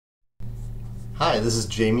Hi, this is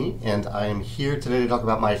Jamey, and I am here today to talk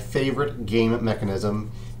about my favorite game mechanism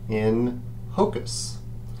in Hocus.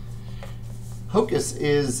 Hocus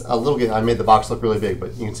is a little game. I made the box look really big,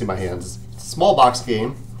 but you can see my hands. It's a small box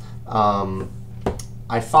game.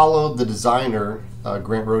 I followed the designer,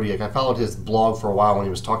 Grant Rodiak. I followed his blog for a while when he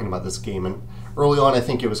was talking about this game, and early on I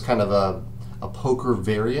think it was kind of a poker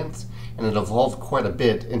variant, and it evolved quite a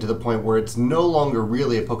bit into the point where it's no longer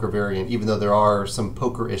really a poker variant, even though there are some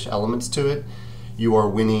poker-ish elements to it. You are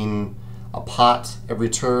winning a pot every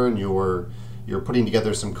turn. You're putting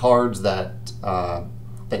together some cards that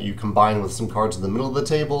you combine with some cards in the middle of the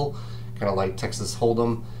table, kind of like Texas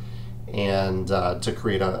Hold'em, and to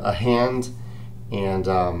create a hand. And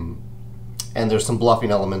there's some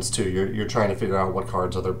bluffing elements too. You're trying to figure out what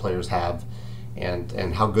cards other players have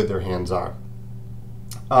and how good their hands are.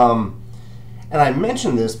 And I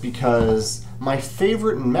mention this because my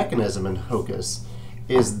favorite mechanism in Hocus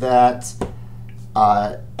is that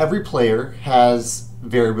every player has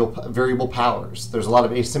variable powers. There's a lot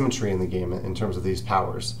of asymmetry in the game in terms of these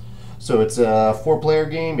powers. So it's a 4-player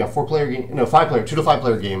game, 2 to 5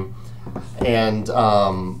 player game, and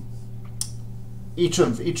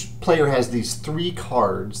each player has these 3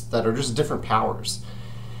 cards that are just different powers.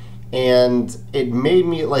 And it made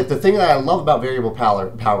me, like, the thing that I love about variable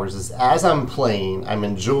powers is as I'm playing, I'm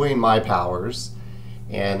enjoying my powers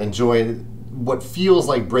and enjoying what feels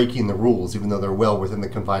like breaking the rules, even though they're well within the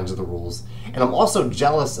confines of the rules. And I'm also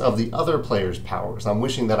jealous of the other players' powers. I'm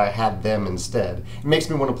wishing that I had them instead. It makes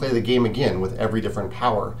me want to play the game again with every different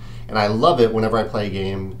power. And I love it whenever I play a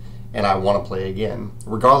game and I want to play again,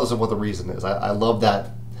 regardless of what the reason is. I love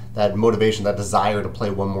that motivation, that desire to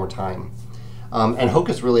play one more time. And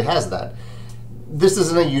Hocus really has that. This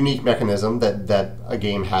isn't a unique mechanism that a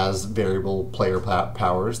game has variable player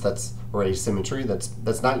powers or asymmetry.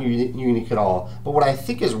 That's not unique at all. But what I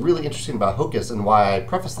think is really interesting about Hocus, and why I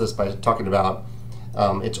preface this by talking about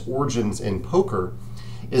its origins in poker,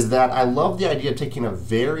 is that I love the idea of taking a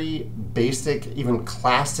very basic, even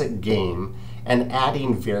classic game and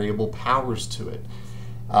adding variable powers to it.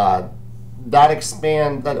 That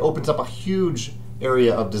opens up a huge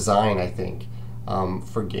area of design, I think,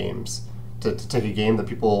 for games. To take a game that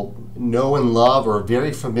people know and love or are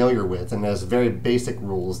very familiar with and has very basic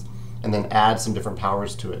rules, and then add some different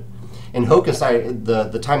powers to it. In Hocus,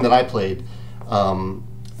 the time that I played,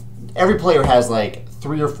 every player has like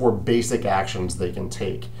 3 or 4 basic actions they can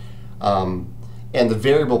take. And the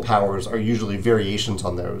variable powers are usually variations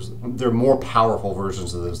on those. They're more powerful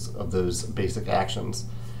versions of those basic actions.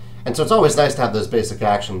 And so it's always nice to have those basic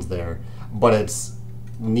actions there, but it's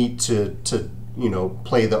neat to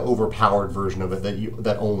play the overpowered version of it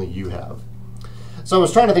that only you have. So I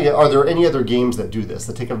was trying to think, are there any other games that do this,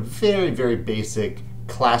 that take a very, very basic,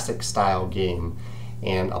 classic style game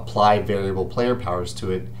and apply variable player powers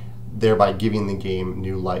to it, thereby giving the game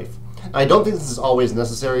new life? I don't think this is always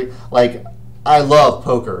necessary. Like, I love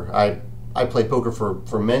poker. I played poker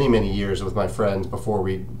for many, many years with my friends before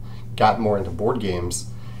we got more into board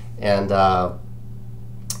games. And I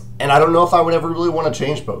don't know if I would ever really want to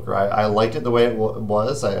change poker. I liked it the way it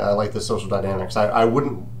was. I like the social dynamics. I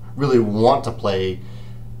wouldn't really want to play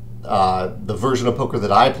the version of poker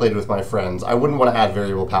that I played with my friends. I wouldn't want to add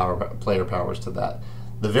variable player powers to that.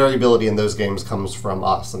 The variability in those games comes from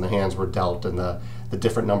us and the hands we're dealt and the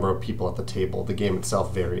different number of people at the table. The game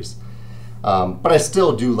itself varies. But I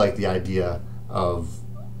still do like the idea of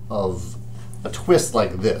a twist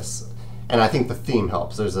like this. And I think the theme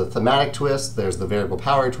helps. There's a thematic twist, there's the variable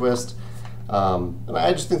power twist, and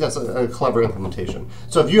I just think that's a clever implementation.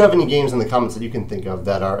 So if you have any games in the comments that you can think of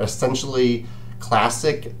that are essentially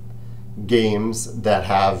classic games that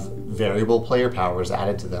have variable player powers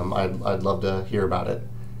added to them, I'd love to hear about it.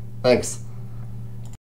 Thanks.